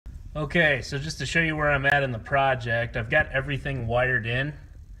Okay, so just to show you where I'm at in the project, I've got everything wired in.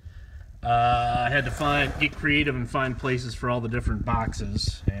 I had to get creative and find places for all the different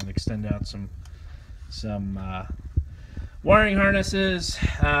boxes and extend out some wiring harnesses.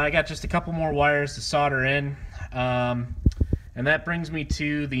 I got just a couple more wires to solder in, and that brings me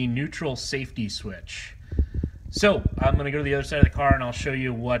to the neutral safety switch. So I'm going to go to the other side of the car and I'll show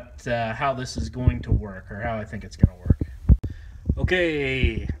you how this is going to work, or how I think it's going to work.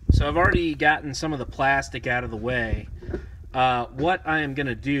 Okay, so I've already gotten some of the plastic out of the way. What I am going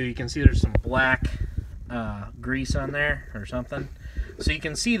to do, you can see there's some black grease on there or something. So you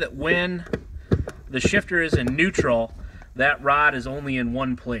can see that when the shifter is in neutral, that rod is only in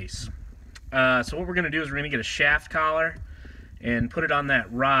one place. So what we're going to do is we're going to get a shaft collar and put it on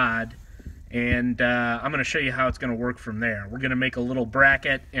that rod, and I'm going to show you how it's going to work from there. We're going to make a little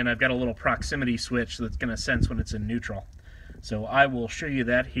bracket, and I've got a little proximity switch that's going to sense when it's in neutral. So I will show you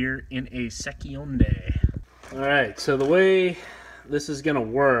that here in a secondé. Alright, so the way this is going to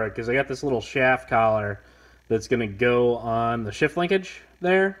work is I got this little shaft collar that's going to go on the shift linkage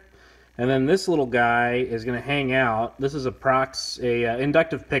there. And then this little guy is going to hang out. This is a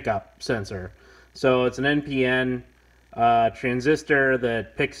inductive pickup sensor. So it's an NPN transistor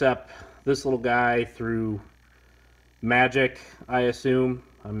that picks up this little guy through magic, I assume.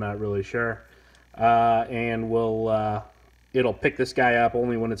 I'm not really sure. And it'll pick this guy up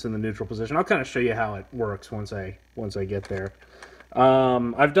only when it's in the neutral position. I'll kind of show you how it works once I get there.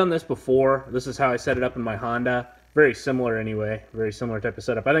 I've done this before. This is how I set it up in my Honda. Very similar anyway. Very similar type of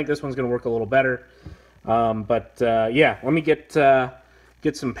setup. I think this one's going to work a little better. Yeah, let me get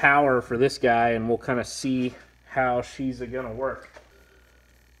some power for this guy, and we'll kind of see how she's going to work.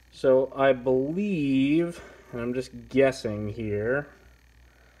 So I believe, and I'm just guessing here,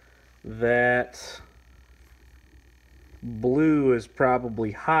 that blue is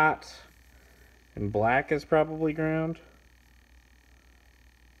probably hot and black is probably ground.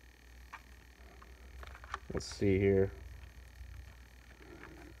 Let's see here.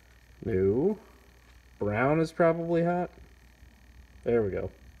 No. Brown is probably hot. There we go.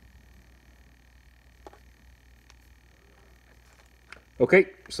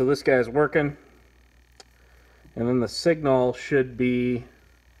 Okay, so this guy's working. And then the signal should be,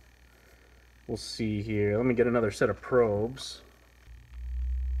 we'll see here. Let me get another set of probes.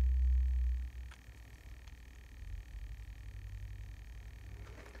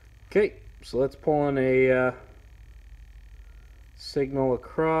 Okay, so let's pull in a signal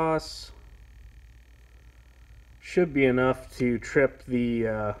across. Should be enough to trip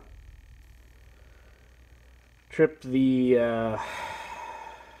the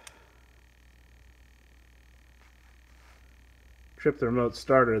remote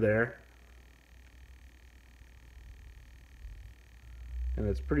starter there. And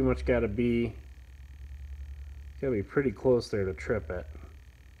it's pretty much got to be pretty close there to trip it.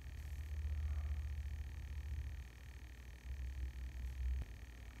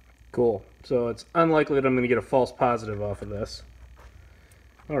 Cool. So it's unlikely that I'm going to get a false positive off of this.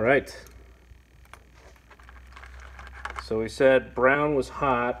 Alright. So we said brown was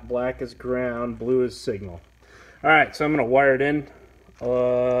hot, black is ground, blue is signal. Alright, so I'm going to wire it in,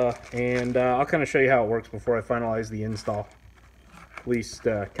 and I'll kind of show you how it works before I finalize the install. At least,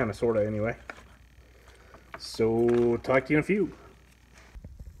 kind of, sort of, anyway. So, talk to you in a few.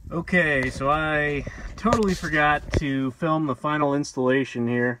 Okay, so I totally forgot to film the final installation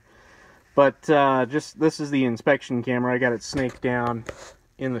here. But this is the inspection camera. I got it snaked down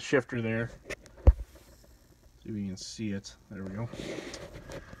in the shifter there. See if you can see it. There we go.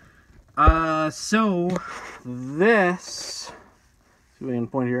 So this, see if I can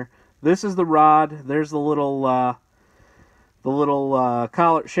point here. This is the rod. There's the little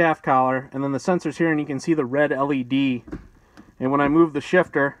collar, shaft collar, and then the sensor's here, and you can see the red LED. And when I move the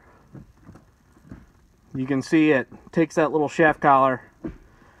shifter, you can see it takes that little shaft collar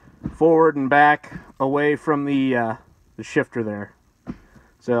forward and back away from the shifter there.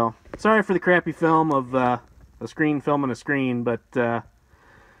 So sorry for the crappy film of a screen filming a screen, but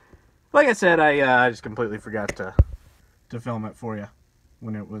like I said, I just completely forgot to film it for you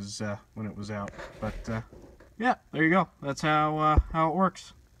when it was out. But yeah, there you go. That's how it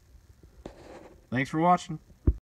works. Thanks for watching.